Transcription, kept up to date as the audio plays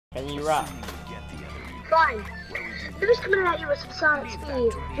Can you rap? Fine. Who's coming at you with some silent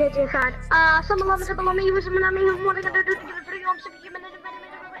speed? JJ card. Someone love it below me, was a man who wanted to do human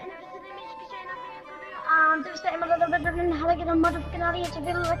devastating a little bit of an elegant and motherfucking audience. I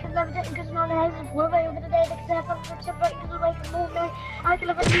feel like I've never taken because of all the houses. What over the day because I have to separate because of like movement. I can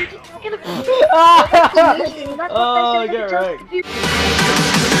live a music. I can live a Oh, get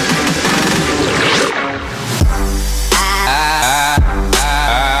right.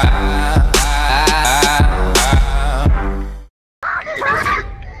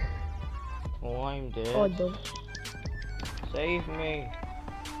 Oh, I'm dead. Oh, no. Save me.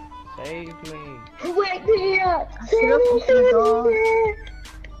 Save me. Wait here! Save me!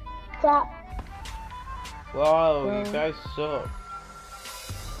 Stop. Wow, you guys suck.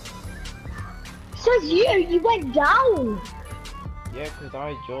 Says you went down! Yeah, cause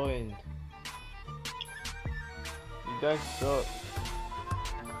I joined. You guys suck.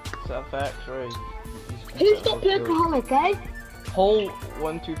 Except for X-ray. Who's the alcoholic, eh? Whole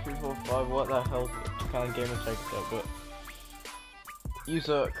 1, 2, 3, 4, 5. What the hell kind of game is like that? But you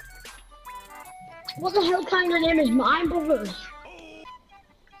suck. What the hell kind of name is mine, brothers?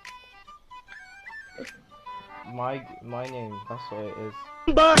 My name. That's what it is.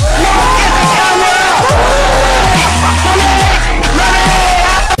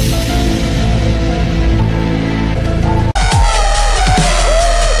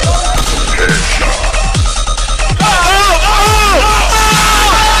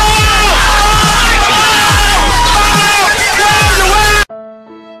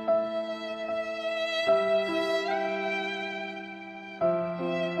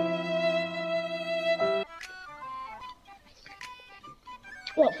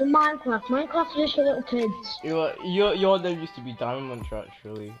 What, for Minecraft? Minecraft is just for little kids. Your name used to be Diamond Muncher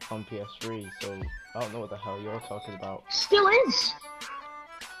actually on PS3, so I don't know what the hell you're talking about. Still is!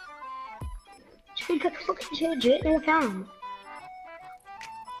 You think I can fucking change it? No, I can't.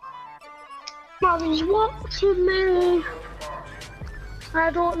 Brothers, what's with me?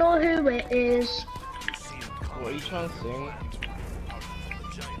 I don't know who it is. What are you trying to sing?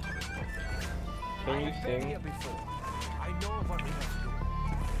 Can you sing?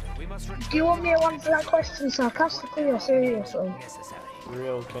 Do you want me to answer that question sarcastically or seriously?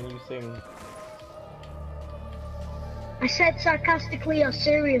 Real, can you sing? I said sarcastically or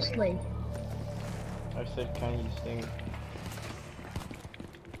seriously. I said, can you sing?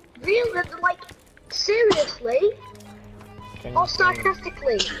 Real, like, seriously? Can you Or sing?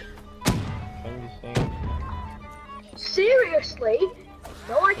 sarcastically? Can you sing? Seriously?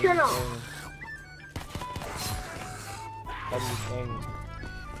 No, I Can you cannot. sing? Can you sing?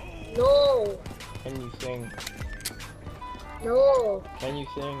 No. Can you sing? No. Can you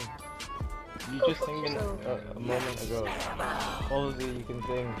sing? You Go just fuck singing yourself. a moment ago. Obviously you can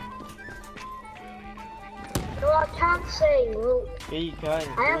sing. No, I can't sing. Well, Yeah, you can.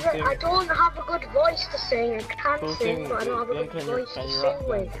 I don't have a good voice to sing. I can Go sing, sing. but I don't have a Then good can you- voice can to you rap sing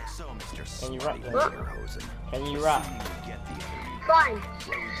then? with. Can you rap then? What? Can you rap? Fine.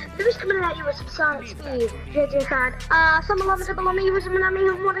 Who's coming at you with some silent speed? JJ card. Someone love it below me, was a man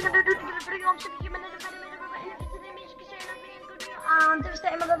who wanted to do human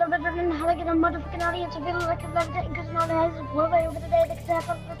devastating a little bit of an elegant and motherfucking audience. I feel like I've never taken because of all the houses. What over the day because I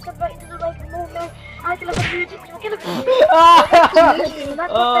have to separate because of like movement. I can live a music. I can live a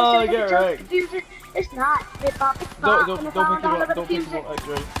Oh, get right. It's not. Hip hop. It's pop. Don't pick him up,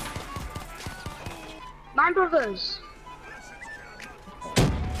 X-ray. My brothers.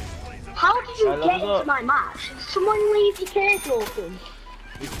 How did you get into my match? Did someone leave your cage open?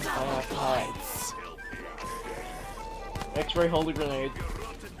 X-ray, hold a grenade.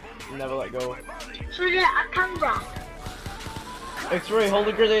 Never let go. So yeah, I can rap. X-ray, hold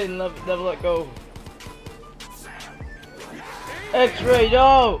a grenade and never let go. X-ray,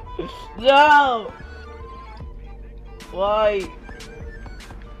 no! No! Why?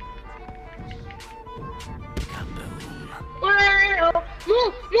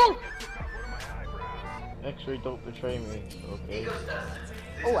 No! X-ray, don't betray me, okay?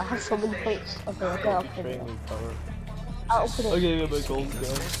 Oh, I have so many plates. Okay, I'll Betray me, power. I'll open it. Okay, my gold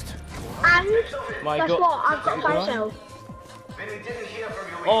gun. And My guess what? I've got myself.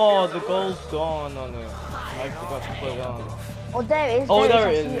 Oh, the gold's gone on it. I forgot to put it on. Oh, there it is. Oh, there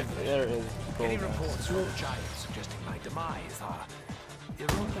it is. There it is. Many Gold. reports from giants suggesting my demise are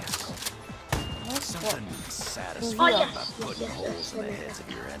erroneous. Something satisfying Oh, yes. about putting holes in the heads of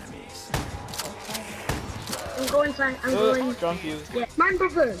your enemies. I'm going. I'm going. Drunk you. Yeah, my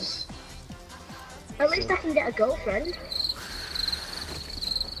brothers. At least I can get a girlfriend.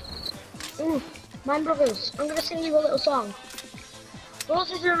 Ooh, my brothers, I'm gonna sing you a little song.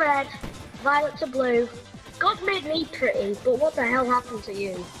 Roses are red, violets are blue. God made me pretty, but what the hell happened to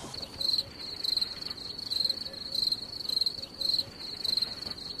you?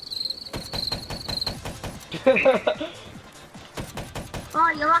 Oh,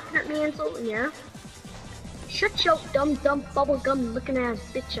 you're laughing at me insulting you? Shut your dumb bubblegum looking ass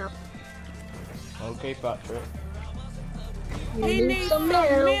bitch up. Okay, Patrick. You need some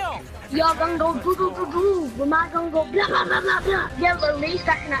milk. You're gonna go doo doo doo doo. Am I gonna go blah blah blah blah blah? Yeah, but at least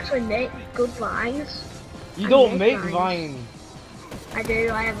I can actually make good vines. You don't make vines. I do.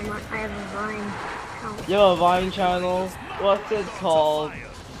 I have a Vine account. You have a Vine channel. What's it called?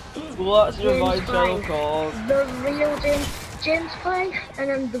 What's your Vine channel called? The real James 5, and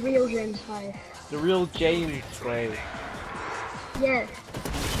then the real James 5. The real James 5. Yeah.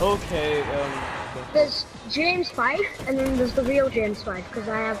 Okay. There's James 5, and then there's the real James 5, because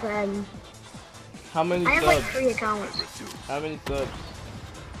I have How many I have subs? like 3 accounts. How many subs?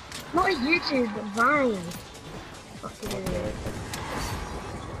 Not a YouTube, but Vine. Fucking Okay.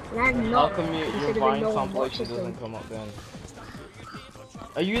 and I'm How not come your considering Vine no one compilation watches doesn't them. come up then?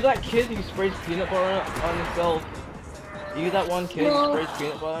 Are you that kid who sprays peanut butter on himself? Are you that one kid who sprays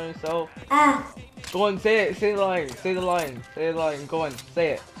peanut butter on himself? Ah. Go on, say it. Say the line. Say the line. Say the line. Go on.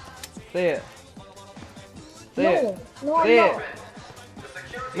 Say it. Say it. Say it. No, Say I'm it.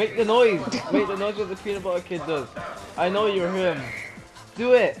 not. Make the noise. Make the noise that the peanut butter kid does. I know you're him.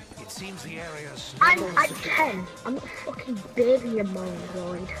 Do it. It seems the area's I'm 10. I'm not a fucking baby in my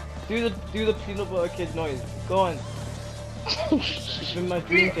mind. Do the peanut butter kid noise. Go on. It's been my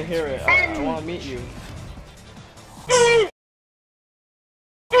dream to hear it. I want to meet you.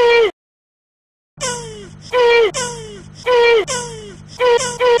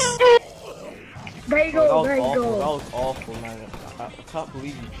 There you go, there you That go. was awful, man. I can't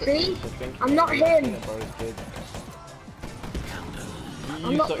believe you tricked See? me to think I'm not you were a him. peanut butter kid.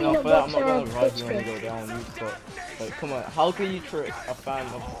 I'm You not suck peanut enough for that. I'm not butter gonna revive you when you kid. go down. You suck. Like, come on. How can you trick a fan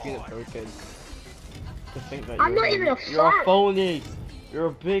of the peanut butter kid to think that I'm you're not even a You're a fan. phony. You're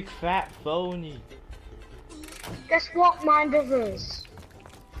a big fat phony. Guess what, my brothers?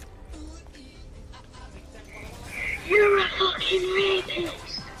 You're a fucking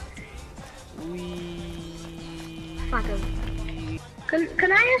rapist. Fucker.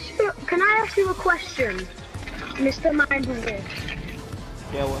 Can I ask you a question, Mr. Mindbender?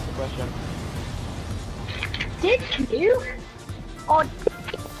 Yeah, what's the question? Did you or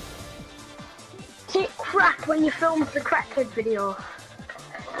take crack when you filmed the crack kid video?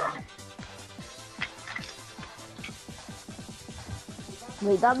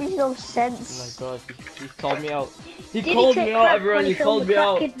 Wait, that makes no sense. Oh my god, he called me out. He Did called he me take out, crack everyone. when He he filmed called the me crack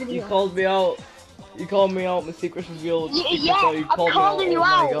out. kid He video? called me out. He called me out. My secret's revealed. Yeah, He I'm called me calling out. you Oh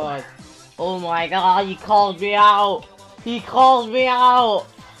out. my god. Oh my god, he called me out. He called me out.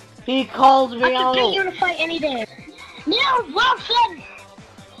 He called me I could beat you out. in a fight any day. Neil Wilson!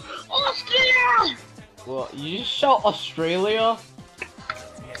 Austria! What? You just shot Australia?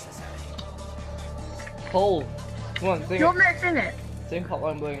 Cole, come on, sing You're it. missing it. Sing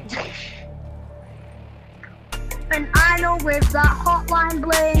Hotline Bling. And I know with that hotline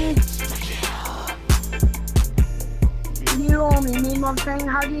bling, you only need one thing.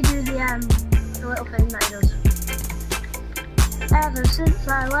 How do you do the little thing that he does? Ever since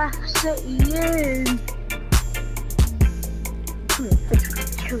I left City U.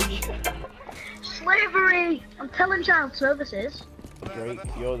 Slavery! I'm telling child services. Drake,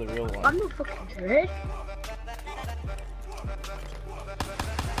 you're the real one. I'm not fucking Drake.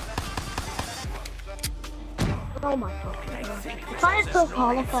 Oh my fucking god. If I still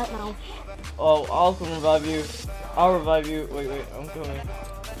call up right now. Oh, I'll come revive you. I'll revive you. Wait, I'm coming.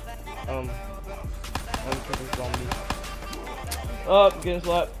 I'm kicking zombie. Oh, getting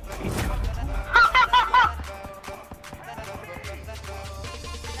slapped.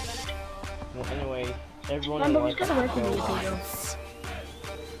 Well, anyway, everyone in Remember, life we gotta work with has you, to video.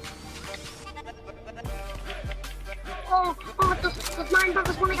 Does mine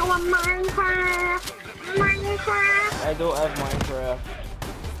brothers want to go on Minecraft? Minecraft? I don't have Minecraft.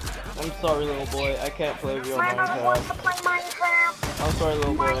 I'm sorry, little boy. I can't play with you on My brother wants to Minecraft. play Minecraft. I'm sorry,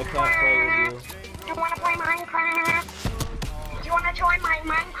 little boy. I can't play with you. You want to play Minecraft? Do you want to join my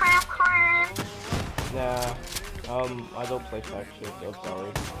Minecraft clan? Nah. I don't play fact shit. I'm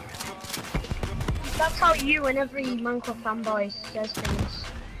sorry. That's how you and every Minecraft fanboy says things.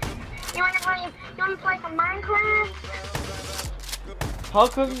 You want to play some Minecraft? How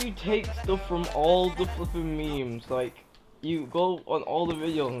come you take stuff from all the flipping memes? Like, you go on all the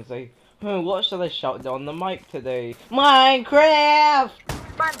videos and say, what should I shout down the mic today? Minecraft!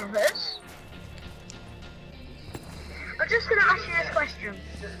 My brothers. just gonna ask you this question.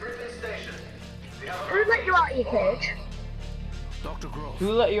 Who let you out of your cage? Dr. Grove.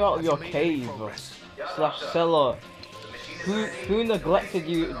 Who let you out of your we made cave? progress. Slash cellar? Who neglected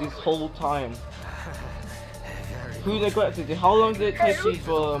you this whole time? Who neglected you? How long did it take you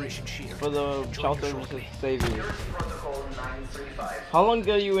for the child services to save you? How long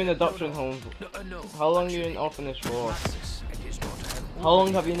are you in adoption home? How long are you in orphanage for? How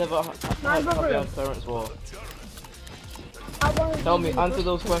long have you never had parents for? Tell me, answer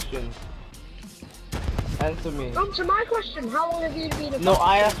those questions. Answer me. Answer my question. How long have you been a No,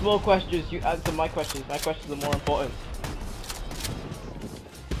 I ask more questions. You answer my questions. My questions are more important.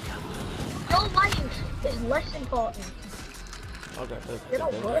 Your life is less important. Okay. You're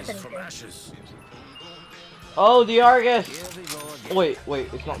not worth From anything. ashes. Oh, the Argus! Here they go again. Wait,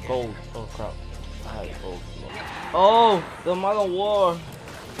 it's not gold. Oh crap. I had gold. Oh, the Man of War.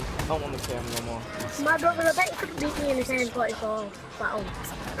 I don't want the cam no more. My brother, I bet you couldn't beat me in the KN44 battle.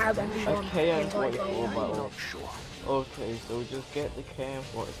 I won A one. KN44 battle. Okay, so we just get the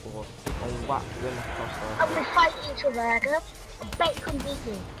KN44 and whack them across And our we head. fight each other, okay? I bet you couldn't beat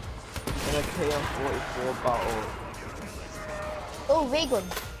me. In a KN44 battle. Oh, Regan.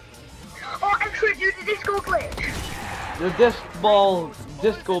 Oh, extra, do the disco glitch. The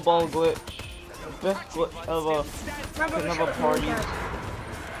disco ball glitch. Best glitch ever. Can have a party.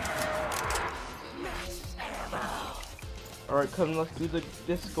 Alright, come, let's do the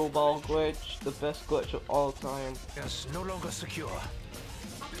disco ball glitch. The best glitch of all time. Yes, no longer secure.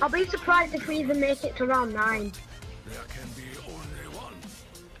 I'll be surprised if we even make it to round 9. There can be only one.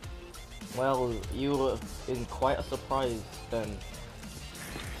 Well, you were in quite a surprise then.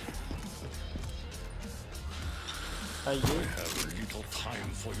 Are you? Have little time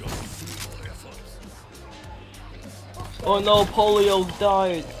for your feeble efforts. Oh no, polio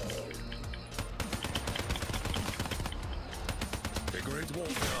died. The great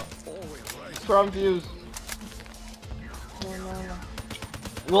warrior always right. Confused. Oh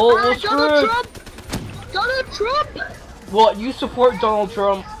no. Well, we're Donald screwed. Trump! Donald Trump! What? You support Donald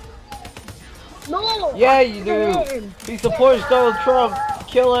Trump? No! Yeah, I you do. hate him. He supports Donald Trump.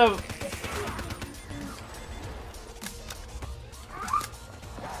 Kill him.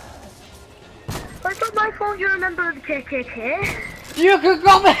 But it's not my fault you're a member of the KKK. You can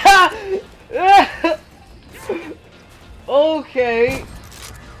come here. Okay.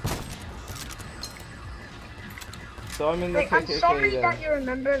 So I'm in the Like, I'm KKK sorry then. that you're a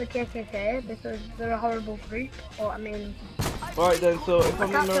member of the KKK because they're a horrible group. Or I mean, Alright then, so if I'm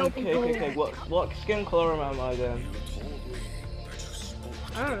a can't member of tell people. KKK, what skin color am I then?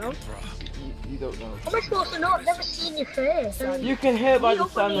 I don't know. You don't know. How am I supposed to know? I've never seen your face. You can hear by the You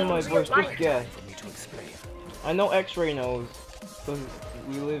sound of my open voice, your just mic. guess. For me to explain. I know X-Ray knows, because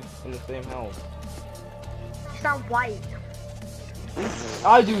we live in the same house. You sound white.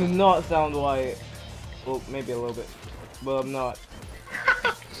 I do not sound white. Well, maybe a little bit, but I'm not.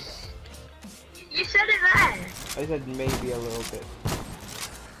 You said it there. I said maybe a little bit.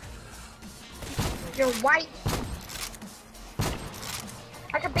 You're white.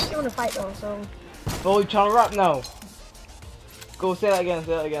 I could beat you in a fight though, so. Oh, you trying to rap now? Go say that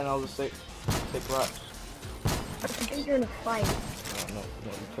again, I'll just say raps. I could beat you in a fight. No,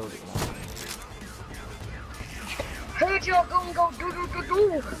 you killed it now. Heard your gun go do do do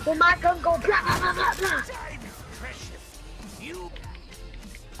do, but my gun go blah blah blah blah blah.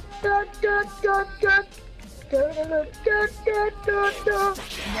 Da da da da.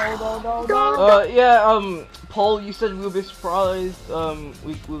 Yeah, Paul, you said we'll be surprised,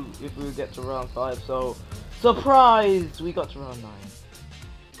 if we get to round 5, so, surprise! We got to round 9.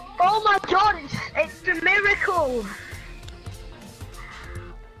 Oh my god, it's a miracle!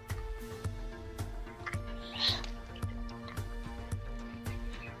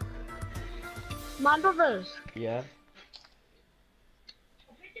 My brothers, Yeah?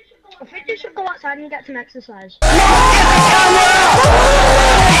 I think you should go outside and get some exercise.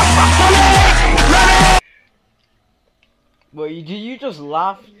 Wait, did you just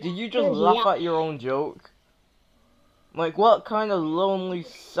laugh? Did you just laugh at your own joke? Like, what kind of lonely,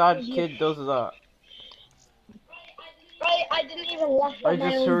 sad kid does that? I didn't even laugh I at my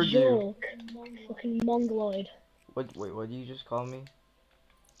just own heard you. joke. Fucking mongoloid. Wait, what did you just call me?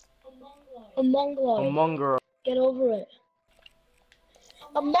 A mongoloid. A monger. Get over it.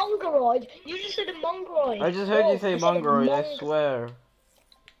 A mongoloid? You just said a mongoloid. I just heard No, you say I said mongoloid, I swear.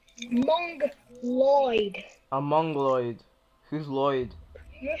 Mongoloid. A mongoloid. Who's Lloyd?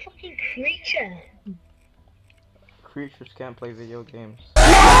 You're a fucking creature. Creatures can't play video games.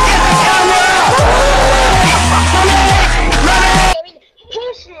 I mean,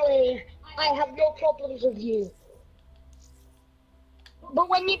 personally, I have no problems with you. But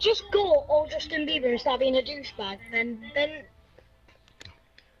when you just go all Justin Bieber and start being a douchebag, then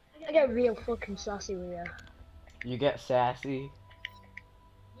I get real fucking sassy with you. You get sassy.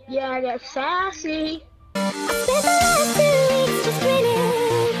 Yeah, I get sassy. I spent the last 2 weeks just grinning.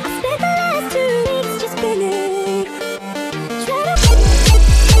 I spent the last 2 weeks just grinning.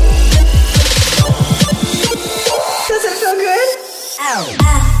 Does it feel good? Ow.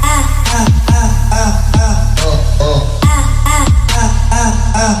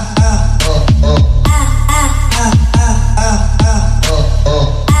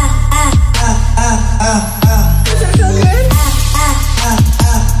 Does it feel good?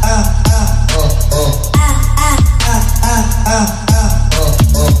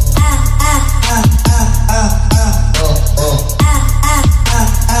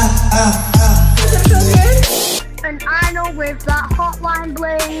 Does it feel good? And I know with that hotline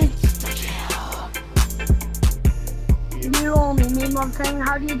bling, you only mean one thing.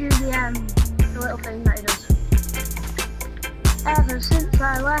 How do you do the little thing that he does? Ever since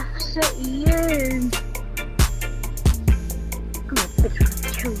I left City U. Come on, bitch.